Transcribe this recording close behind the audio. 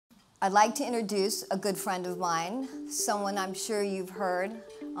I'd like to introduce a good friend of mine, someone I'm sure you've heard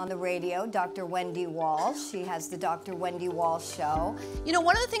on the radio, Dr. Wendy Walsh. She has the Dr. Wendy Walsh Show. You know,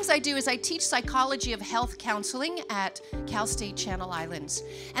 one of the things I do is I teach psychology of health counseling at Cal State Channel Islands.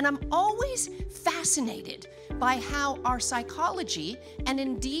 And I'm always fascinated by how our psychology and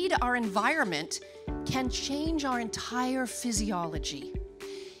indeed our environment can change our entire physiology.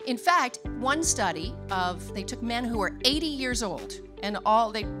 In fact, one study they took men who were 80 years old and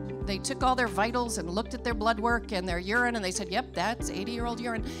they took all their vitals and looked at their blood work and their urine and they said, yep, that's 80-year-old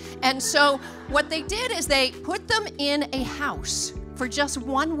urine. And so what they did is they put them in a house for just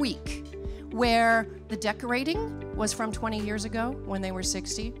 1 week where the decorating was from 20 years ago when they were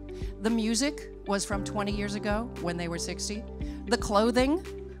 60. The music was from 20 years ago when they were 60. The clothing,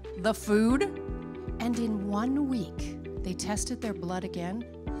 the food, and in 1 week, they tested their blood again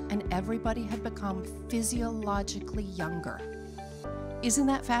and everybody had become physiologically younger. Isn't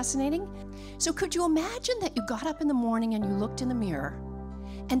that fascinating? So could you imagine that you got up in the morning and you looked in the mirror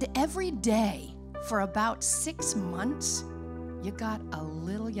and every day for about 6 months, you got a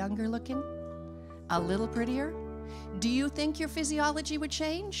little younger looking, a little prettier? Do you think your physiology would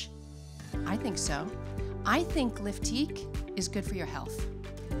change? I think so. I think Liftique is good for your health.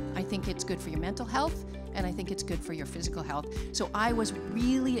 I think it's good for your mental health, and I think it's good for your physical health. So I was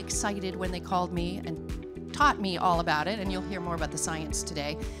really excited when they called me and taught me all about it, and you'll hear more about the science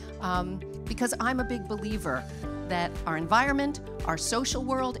today, because I'm a big believer that our environment, our social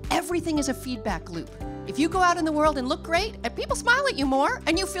world, everything is a feedback loop. If you go out in the world and look great, people smile at you more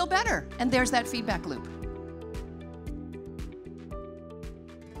and you feel better, and there's that feedback loop.